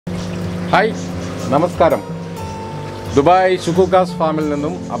Hi, നമസ്കാരം. Dubai ഷുക്കൂക്കാസ് ഫാമിൽ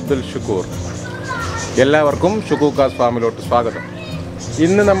നിന്നും അബ്ദുൽ ഷുക്കൂർ. എല്ലാവർക്കും ഷുക്കൂക്കാസ് ഫാമിലോട്ട് സ്വാഗതം.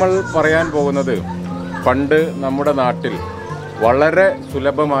 ഇന്ന് നമ്മൾ പറയാൻ പോകുന്നത് പണ്ട് നമ്മുടെ നാട്ടിൽ വളരെ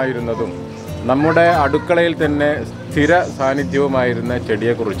സുലഭമായിരുന്നതും നമ്മുടെ അടുക്കളയിൽ തന്നെ സ്ഥിര സാന്നിധ്യവുമായിരുന്ന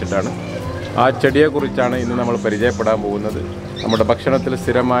ചെടിയെക്കുറിച്ചിട്ടാണ്. ആ ചെടിയെക്കുറിച്ചാണ് ഇന്ന് നമ്മൾ പരിചയപ്പെടാൻ പോകുന്നത്. നമ്മുടെ ഭക്ഷണത്തിൽ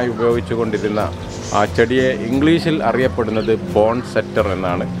സ്ഥിരമായി ഉപയോഗിച്ചു കൊണ്ടിരുന്ന ആ ചെടിയെ ഇംഗ്ലീഷിൽ അറിയപ്പെടുന്നത് ബോൺ സെറ്റർ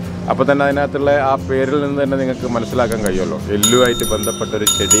എന്നാണ്. അപ്പോൾ തന്നെ അതിനകത്തുള്ള ആ പേരിൽ നിന്ന് തന്നെ നിങ്ങൾക്ക് മനസ്സിലാക്കാൻ കഴിയുമല്ലോ, എല്ലുമായിട്ട് ബന്ധപ്പെട്ടൊരു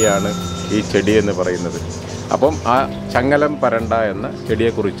ചെടിയാണ് ഈ ചെടി എന്ന് പറയുന്നത്. അപ്പം ആ ചങ്ങലം പരണ്ട എന്ന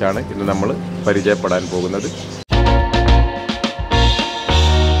ചെടിയെക്കുറിച്ചാണ് ഇന്ന് നമ്മൾ പരിചയപ്പെടാൻ പോകുന്നത്.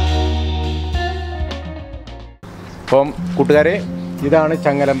 അപ്പം കൂട്ടുകാരെ, ഇതാണ്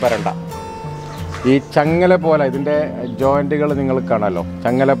ചങ്ങലം പരണ്ട. ഈ ചങ്ങല പോലെ ഇതിൻ്റെ ജോയിൻറ്റുകൾ നിങ്ങൾ കാണാമല്ലോ,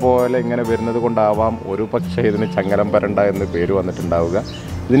 ചങ്ങല പോലെ ഇങ്ങനെ വരുന്നത് കൊണ്ടാവാം ഒരു പക്ഷേ ഇതിന് ചങ്ങലം പരണ്ട എന്ന് പേര് വന്നിട്ടുണ്ടാവുക.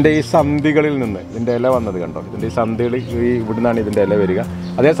 ഇതിൻ്റെ ഈ സന്ധികളിൽ നിന്ന് ഇതിൻ്റെ ഇല വന്നത് കണ്ടോ, ഇതിൻ്റെ ഈ സന്ധികൾ ഇവിടുന്നാണ് ഇതിൻ്റെ ഇല വരിക.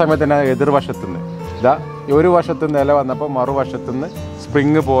 അതേസമയത്ത് തന്നെ എതിർവശത്തുനിന്ന് ഇതാ ഒരു വശത്തുനിന്ന് ഇല വന്നപ്പോൾ മറുവശത്തുനിന്ന്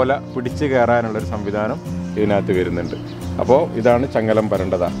സ്പ്രിങ് പോലെ പിടിച്ച് കയറാനുള്ളൊരു സംവിധാനം ഇതിനകത്ത് വരുന്നുണ്ട്. അപ്പോൾ ഇതാണ് ചങ്ങലം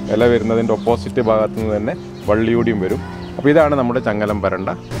പരണ്ടത. ഇല വരുന്നതിൻ്റെ ഓപ്പോസിറ്റ് ഭാഗത്തു നിന്ന് തന്നെ വള്ളിയൂടിയും വരും. അപ്പോൾ ഇതാണ് നമ്മുടെ ചങ്ങലം പരണ്ട.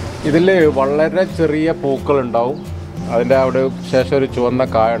 ഇതിൽ വളരെ ചെറിയ പൂക്കളുണ്ടാവും. അതിൻ്റെ അവിടെ ശേഷം ഒരു ചുവന്ന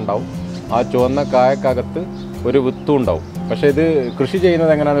കായ ഉണ്ടാവും. ആ ചുവന്ന കായക്കകത്ത് ഒരു വിത്തും ഉണ്ടാവും. പക്ഷേ ഇത് കൃഷി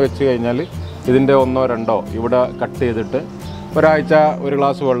ചെയ്യുന്നത് എങ്ങനെയാണെന്ന് വെച്ച് കഴിഞ്ഞാൽ ഇതിൻ്റെ 1-2 ഇവിടെ കട്ട് ചെയ്തിട്ട് ഒരാഴ്ച ഒരു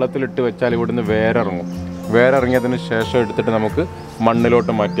ഗ്ലാസ് വെള്ളത്തിലിട്ട് വെച്ചാൽ ഇവിടുന്ന് വേരിറങ്ങും. വേരിറങ്ങിയതിന് ശേഷം എടുത്തിട്ട് നമുക്ക്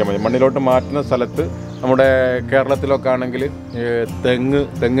മണ്ണിലോട്ട് മാറ്റിയാൽ മതി. മണ്ണിലോട്ട് മാറ്റുന്ന സ്ഥലത്ത് നമ്മുടെ കേരളത്തിലൊക്കെ ആണെങ്കിൽ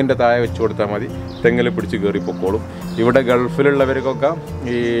തെങ്ങിൻ്റെ താഴെ വെച്ച് കൊടുത്താൽ മതി, തെങ്ങിൽ പിടിച്ച് കയറിപ്പോക്കോളും. ഇവിടെ ഗൾഫിലുള്ളവർക്കൊക്കെ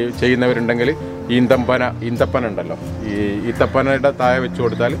ഈ ചെയ്യുന്നവരുണ്ടെങ്കിൽ ഈന്തപ്പന ഉണ്ടല്ലോ, ഈ ഈത്തപ്പനയുടെ താഴെ വെച്ച്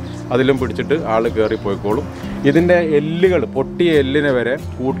കൊടുത്താൽ അതിലും പിടിച്ചിട്ട് ആൾ കയറിപ്പോയിക്കോളും. ഇതിൻ്റെ എല്ലുകൾ, പൊട്ടിയ എല്ലിനെ വരെ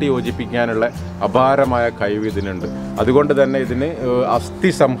കൂട്ടി യോജിപ്പിക്കാനുള്ള അപാരമായ കഴിവ് ഇതിനുണ്ട്. അതുകൊണ്ട് തന്നെ ഇതിന്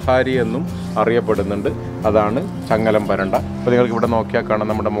അസ്ഥി സംഹാരി എന്നും അറിയപ്പെടുന്നുണ്ട്. അതാണ് ചങ്ങലം പരണ്ട. അപ്പോൾ നിങ്ങൾക്ക് ഇവിടെ നോക്കിയാൽ കാണാം,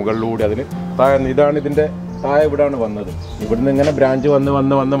 നമ്മുടെ മുകളിലൂടെ അതിന് താഴെ, ഇതാണ് ഇതിൻ്റെ താഴെ ഇവിടാണ് വന്നത്. ഇവിടുന്ന് ഇങ്ങനെ ബ്രാഞ്ച്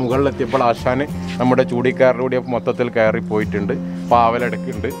വന്ന് മുകളിലെത്തിയപ്പോൾ ആശാന് നമ്മുടെ ചൂടിക്കാരുടെ മൊത്തത്തിൽ കയറി പോയിട്ടുണ്ട്.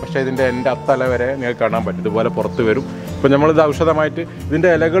 പാവലടക്കുണ്ട്. പക്ഷേ ഇതിൻ്റെ എൻ്റെ അത്തല വരെ നിങ്ങൾക്ക് കാണാൻ പറ്റും, ഇതുപോലെ പുറത്ത് വരും. ഇപ്പോൾ നമ്മളിത് ഔഷധമായിട്ട്, ഇതിൻ്റെ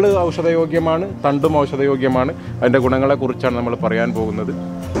ഇലകൾ ഔഷധയോഗ്യമാണ്, തണ്ടും ഔഷധയോഗ്യമാണ്. അതിൻ്റെ ഗുണങ്ങളെക്കുറിച്ചാണ് നമ്മൾ പറയാൻ പോകുന്നത്.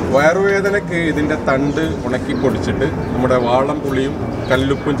 വയറുവേദനയ്ക്ക് ഇതിൻ്റെ തണ്ട് ഉണക്കി പൊടിച്ചിട്ട് നമ്മുടെ വാളം പുളിയും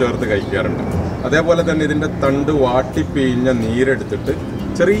കല്ലുപ്പും ചേർത്ത് കഴിക്കാറുണ്ട്. അതേപോലെ തന്നെ ഇതിൻ്റെ തണ്ട് വാട്ടിപ്പിഴിഞ്ഞ നീരെടുത്തിട്ട്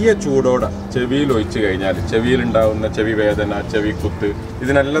ചെറിയ ചൂടോടെ ചെവിയിൽ ഒഴിച്ച് കഴിഞ്ഞാൽ ചെവിയിലുണ്ടാകുന്ന ചെവി വേദന, ചെവി കുത്ത്,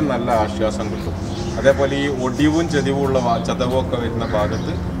 ഇതിനെല്ലാം നല്ല ആശ്വാസം കിട്ടും. അതേപോലെ ഈ ഒടിവും ചതവുമുള്ള ചതവൊക്കെ വരുന്ന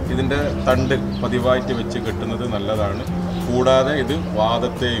ഭാഗത്ത് ഇതിൻ്റെ തണ്ട് പതിവായിട്ട് വെച്ച് കെട്ടുന്നത് നല്ലതാണ്. കൂടാതെ ഇത്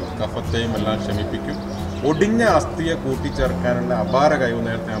വാദത്തെയും കഫത്തെയും എല്ലാം ശമിപ്പിക്കും. ഒടിഞ്ഞ അസ്ഥിയെ കൂട്ടിച്ചേർക്കാനുള്ള അപാര കഴിവ്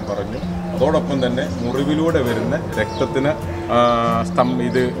നേരത്തെ ഞാൻ പറഞ്ഞു. അതോടൊപ്പം തന്നെ മുറിവിലൂടെ വരുന്ന രക്തത്തിന്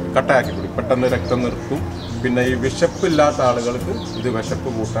ഇത് കട്ടാക്കി കൊടുക്കും, പെട്ടെന്ന് രക്തം നിർത്തും. പിന്നെ ഈ വിശപ്പില്ലാത്ത ആളുകൾക്ക് ഇത് വിശപ്പ്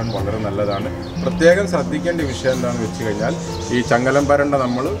കൂട്ടാൻ വളരെ നല്ലതാണ്. പ്രത്യേകം ശ്രദ്ധിക്കേണ്ട വിഷയം എന്താണെന്ന് വെച്ച് കഴിഞ്ഞാൽ, ഈ ചങ്ങലം പരണ്ട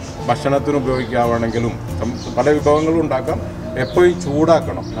നമ്മൾ ഭക്ഷണത്തിന് ഉപയോഗിക്കാവാണെങ്കിലും പല വിഭവങ്ങളും ഉണ്ടാക്കാം. എപ്പോഴും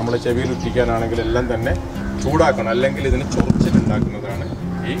ചൂടാക്കണം. നമ്മൾ ചെവിയിൽ ഉറ്റിക്കാനാണെങ്കിൽ എല്ലാം തന്നെ ചൂടാക്കണം, അല്ലെങ്കിൽ ഇതിന് ചൊറിച്ചിലുണ്ടാക്കുന്നതാണ്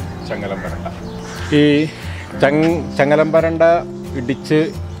ഈ ചങ്ങലം പരണ്ട. ഈ ചങ്ങലം പരണ്ട ഇടിച്ച്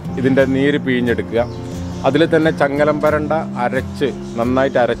ഇതിൻ്റെ നീര് പിഴിഞ്ഞെടുക്കുക. അതിൽ തന്നെ ചങ്ങലം പരണ്ട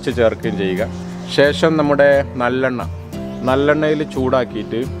നന്നായിട്ട് അരച്ച് ചേർക്കുകയും ചെയ്യുക. ശേഷം നമ്മുടെ നല്ലെണ്ണയിൽ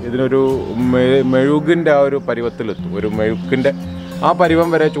ചൂടാക്കിയിട്ട് ഇതിനൊരു മെഴുകിൻ്റെ ആ ഒരു പരുവത്തിലെത്തും. ഒരു മെഴുക്കിൻ്റെ ആ പരുവം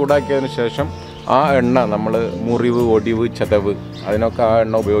വരെ ചൂടാക്കിയതിന് ശേഷം ആ എണ്ണ നമ്മൾ മുറിവ്, ഒടിവ്, ചതവ് അതിനൊക്കെ ആ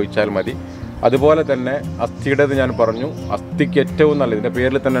എണ്ണ ഉപയോഗിച്ചാൽ മതി. അതുപോലെ തന്നെ അസ്ഥിയുടേത് ഞാൻ പറഞ്ഞു, അസ്ഥിക്ക് ഏറ്റവും നല്ല, ഇതിൻ്റെ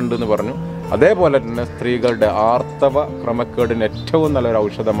പേരിൽ തന്നെ ഉണ്ടെന്ന് പറഞ്ഞു. അതേപോലെ തന്നെ സ്ത്രീകളുടെ ആർത്തവ ക്രമക്കേടിന് ഏറ്റവും നല്ലൊരു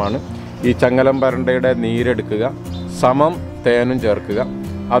ഔഷധമാണ് ഈ ചങ്ങലം പരണ്ടയുടെ നീരെടുക്കുക, സമം തേനും ചേർക്കുക.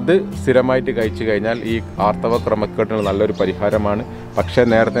 അത് സ്ഥിരമായിട്ട് കഴിച്ചു കഴിഞ്ഞാൽ ഈ ആർത്തവ ക്രമക്കേടിന് നല്ലൊരു പരിഹാരമാണ്. പക്ഷേ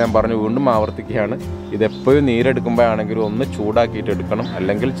നേരത്തെ ഞാൻ പറഞ്ഞു, വീണ്ടും ആവർത്തിക്കുകയാണ്, ഇതെപ്പോഴും നീരെടുക്കുമ്പോഴാണെങ്കിലും ഒന്ന് ചൂടാക്കിയിട്ട് എടുക്കണം,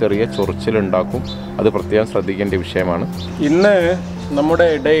 അല്ലെങ്കിൽ ചെറിയ ചൊറിച്ചിലുണ്ടാക്കും. അത് പ്രത്യേകം ശ്രദ്ധിക്കേണ്ട വിഷയമാണ്. ഇന്ന് നമ്മുടെ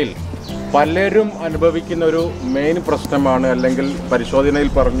ഇടയിൽ പലരും അനുഭവിക്കുന്ന ഒരു മെയിൻ പ്രശ്നമാണ്, അല്ലെങ്കിൽ പരിശോധനയിൽ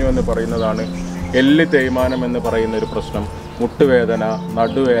പറഞ്ഞു എന്ന് പറയുന്നതാണ് എല്ല് തേയ്മാനം എന്ന് പറയുന്ന ഒരു പ്രശ്നം. മുട്ടുവേദന,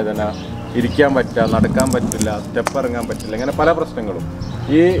 നടുവേദന, ഇരിക്കാൻ പറ്റില്ല, നടക്കാൻ പറ്റില്ല, സ്റ്റെപ്പ് ഇറങ്ങാൻ പറ്റില്ല, ഇങ്ങനെ പല പ്രശ്നങ്ങളും.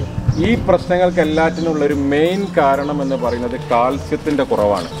 ഈ പ്രശ്നങ്ങൾക്ക് എല്ലാറ്റിനുള്ളൊരു മെയിൻ കാരണം എന്ന് പറയുന്നത് കാൽസ്യത്തിൻ്റെ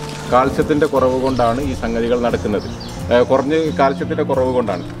കുറവാണ്. കാൽസ്യത്തിൻ്റെ കുറവ് കൊണ്ടാണ് ഈ സംഗതികൾ നടക്കുന്നത്. കാൽസ്യത്തിൻ്റെ കുറവ്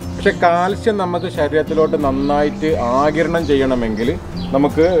കൊണ്ടാണ്. പക്ഷേ കാൽസ്യം നമുക്ക് ശരീരത്തിലോട്ട് നന്നായിട്ട് ആഗിരണം ചെയ്യണമെങ്കിൽ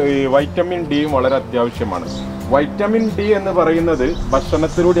നമുക്ക് ഈ വൈറ്റമിൻ ഡിയും വളരെ അത്യാവശ്യമാണ്. വൈറ്റമിൻ ഡി എന്ന് പറയുന്നത്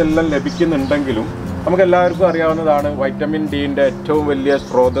ഭക്ഷണത്തിലൂടെ എല്ലാം ലഭിക്കുന്നുണ്ടെങ്കിലും നമുക്ക് എല്ലാവർക്കും അറിയാവുന്നതാണ് വൈറ്റമിൻ ഡിൻ്റെ ഏറ്റവും വലിയ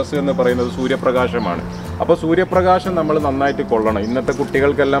സ്രോതസ് എന്ന് പറയുന്നത് സൂര്യപ്രകാശമാണ്. അപ്പോൾ സൂര്യപ്രകാശം നമ്മൾ നന്നായിട്ട് കൊള്ളണം. ഇന്നത്തെ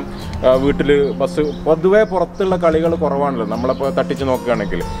കുട്ടികൾക്കെല്ലാം വീട്ടിൽ പൊതുവേ പുറത്തുള്ള കളികൾ കുറവാണല്ലോ നമ്മളപ്പോൾ തട്ടിച്ച്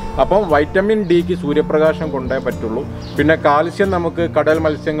നോക്കുകയാണെങ്കിൽ. അപ്പം വൈറ്റമിൻ ഡിക്ക് സൂര്യപ്രകാശം കൊണ്ടേ പറ്റുള്ളൂ. പിന്നെ കാൽസ്യം നമുക്ക് കടൽ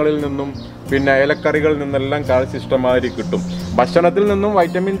മത്സ്യങ്ങളിൽ നിന്നും പിന്നെ ഇലക്കറികളിൽ നിന്നെല്ലാം കാൽസ്യം ഇഷ്ടമാതിരി കിട്ടും. ഭക്ഷണത്തിൽ നിന്നും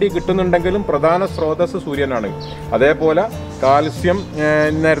വൈറ്റമിൻ ഡി കിട്ടുന്നുണ്ടെങ്കിലും പ്രധാന സ്രോതസ് സൂര്യനാണ്. അതേപോലെ കാൽസ്യം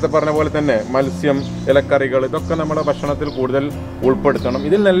നേരത്തെ പറഞ്ഞ പോലെ തന്നെ മത്സ്യം, ഇലക്കറികൾ ഇതൊക്കെ നമ്മുടെ ഭക്ഷണത്തിൽ കൂടുതൽ ഉൾപ്പെടുത്തണം.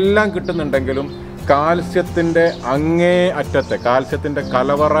 ഇതിൽ നിന്നെല്ലാം കിട്ടുന്നുണ്ടെങ്കിലും കാൽസ്യത്തിൻ്റെ അങ്ങേ അറ്റത്തെ കാൽസ്യത്തിൻ്റെ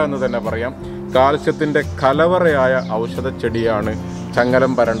കലവറ എന്ന് തന്നെ പറയാം. കാൽസ്യത്തിൻ്റെ കലവറയായ ഔഷധ ചെടിയാണ്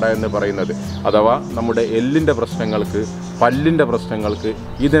ചങ്ങലം പരണ്ട എന്ന് പറയുന്നത്. അഥവാ നമ്മുടെ എല്ലിൻ്റെ പ്രശ്നങ്ങൾക്ക്, പല്ലിൻ്റെ പ്രശ്നങ്ങൾക്ക്,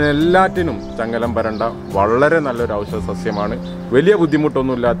 ഇതിനെല്ലാറ്റിനും ചങ്ങലം പരണ്ട വളരെ നല്ലൊരു ഔഷധ സസ്യമാണ്. വലിയ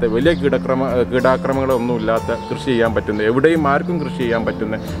ബുദ്ധിമുട്ടൊന്നുമില്ലാത്ത, വലിയ കീടാക്രമങ്ങളൊന്നുമില്ലാത്ത, കൃഷി ചെയ്യാൻ പറ്റുന്ന, എവിടെയും ആർക്കും കൃഷി ചെയ്യാൻ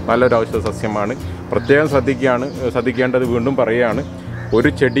പറ്റുന്ന നല്ലൊരു ഔഷധ സസ്യമാണ്. പ്രത്യേകം ശ്രദ്ധിക്കേണ്ടത് വീണ്ടും പറയുകയാണ്, ഒരു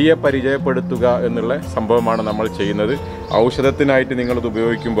ചെടിയെ പരിചയപ്പെടുത്തുക എന്നുള്ള സംഭവമാണ് നമ്മൾ ചെയ്യുന്നത്. ഔഷധത്തിനായിട്ട് നിങ്ങളിത്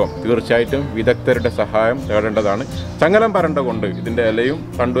ഉപയോഗിക്കുമ്പോൾ തീർച്ചയായിട്ടും വിദഗ്ധരുടെ സഹായം തേടേണ്ടതാണ്. ചങ്ങലം പരണ്ട കൊണ്ട് ഇതിൻ്റെ ഇലയും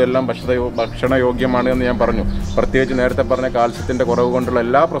തണ്ടും എല്ലാം ഭക്ഷണയോഗ്യമാണ് എന്ന് ഞാൻ പറഞ്ഞു. പ്രത്യേകിച്ച് നേരത്തെ പറഞ്ഞ കാൽസ്യത്തിൻ്റെ കുറവ് കൊണ്ടുള്ള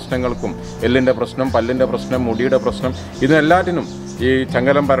എല്ലാ പ്രശ്നങ്ങൾക്കും, എല്ലിൻ്റെ പ്രശ്നം, പല്ലിൻ്റെ പ്രശ്നം, മുടിയുടെ പ്രശ്നം, ഇതിനെല്ലാറ്റിനും ഈ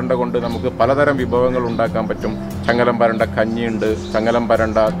ചങ്ങലം പരണ്ട കൊണ്ട് നമുക്ക് പലതരം വിഭവങ്ങൾ ഉണ്ടാക്കാൻ പറ്റും. ചങ്ങലം പരണ്ട കഞ്ഞിയുണ്ട്, ചങ്ങലം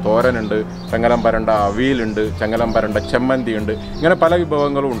പരണ്ട തോരനുണ്ട്, ചങ്ങലം പരണ്ട അവിയലുണ്ട്, ചങ്ങലം പരണ്ട ചമ്മന്തിയുണ്ട്. ഇങ്ങനെ പല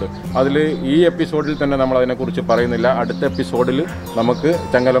വിഭവങ്ങളും ഉണ്ട്. അതിൽ ഈ എപ്പിസോഡിൽ തന്നെ നമ്മൾ അതിനെക്കുറിച്ച് പറയുന്നില്ല. അടുത്ത എപ്പിസോഡിൽ നമുക്ക്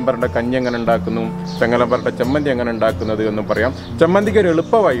ചങ്ങലം പരണ്ട കഞ്ഞി എങ്ങനെ ഉണ്ടാക്കുന്നു, ചങ്ങലം പരണ്ട ചമ്മന്തി എങ്ങനെ ഉണ്ടാക്കുന്നത് എന്നും പറയാം. ചമ്മന്തിക്ക് ഒരു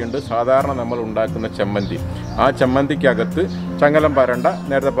എളുപ്പ വഴിയുണ്ട്. സാധാരണ നമ്മൾ ഉണ്ടാക്കുന്ന ചമ്മന്തി, ആ ചമ്മന്തിക്കകത്ത് ചങ്ങലം പരണ്ട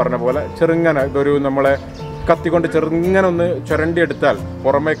നേരത്തെ പറഞ്ഞ പോലെ ചെറുങ്ങനെ ഇതൊരു നമ്മളെ കത്തിക്കൊണ്ട് ചെറുങ്ങനെ ഒന്ന് ചുരണ്ടിയെടുത്താൽ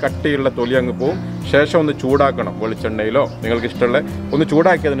പുറമേ കട്ടിയുള്ള തൊലി അങ്ങ് പോവും. ശേഷം ഒന്ന് ചൂടാക്കണം, വെളിച്ചെണ്ണയിലോ നിങ്ങൾക്ക് ഇഷ്ടമുള്ള ഒന്ന്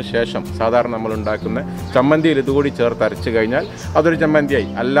ചൂടാക്കിയതിന് ശേഷം സാധാരണ നമ്മൾ ഉണ്ടാക്കുന്ന ചമ്മന്തിയിൽ ഇതുകൂടി ചേർത്ത് അരച്ച് കഴിഞ്ഞാൽ അതൊരു ചമ്മന്തിയായി.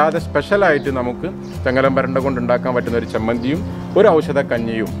 അല്ലാതെ സ്പെഷ്യലായിട്ട് നമുക്ക് ചങ്ങലം പരണ്ട കൊണ്ട് ഉണ്ടാക്കാൻ പറ്റുന്ന ഒരു ചമ്മന്തിയും ഒരു ഔഷധ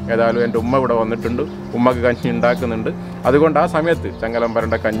കഞ്ഞിയും, ഏതായാലും എൻ്റെ ഉമ്മ ഇവിടെ വന്നിട്ടുണ്ട്, ഉമ്മക്ക് കഞ്ഞി ഉണ്ടാക്കുന്നുണ്ട്. അതുകൊണ്ട് ആ സമയത്ത് ചങ്ങലം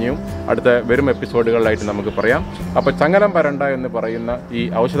പരണ്ട കഞ്ഞിയും അടുത്ത വരും എപ്പിസോഡുകളിലായിട്ട് നമുക്ക് പറയാം. അപ്പോൾ ചങ്ങലം പരണ്ട എന്ന് പറയുന്ന ഈ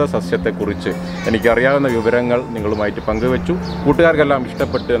ഔഷധ സസ്യത്തെക്കുറിച്ച് എനിക്കറിയാവുന്ന വിവരങ്ങൾ നിങ്ങളുമായിട്ട് പങ്കുവെച്ചു. കൂട്ടുകാർക്കെല്ലാം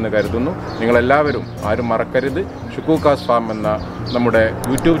ഇഷ്ടപ്പെട്ടു എന്ന് കരുതുന്നു. നിങ്ങളെല്ലാവരും ആരും മറക്കരുത്, ഷുക്കൂക്കാസ് ഫാം എന്ന നമ്മുടെ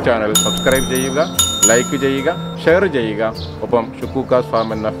യൂട്യൂബ് ചാനൽ സബ്സ്ക്രൈബ് ചെയ്യുക, ലൈക്ക് ചെയ്യുക, ഷെയർ ചെയ്യുക. ഒപ്പം ഷുക്കൂക്കാസ് ഫാം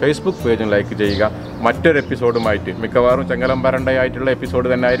എന്ന ഫേസ്ബുക്ക് പേജും ലൈക്ക് ചെയ്യുക. മറ്റൊരു എപ്പിസോഡുമായിട്ട്, മിക്കവാറും ചങ്ങലം പരണ്ടയായിട്ടുള്ള എപ്പിസോഡ്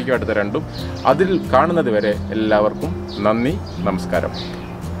തന്നെ ആയിരിക്കും അടുത്ത രണ്ടും. അതിൽ കാണുന്നത് വരെ എല്ലാവർക്കും നന്ദി, നമസ്കാരം.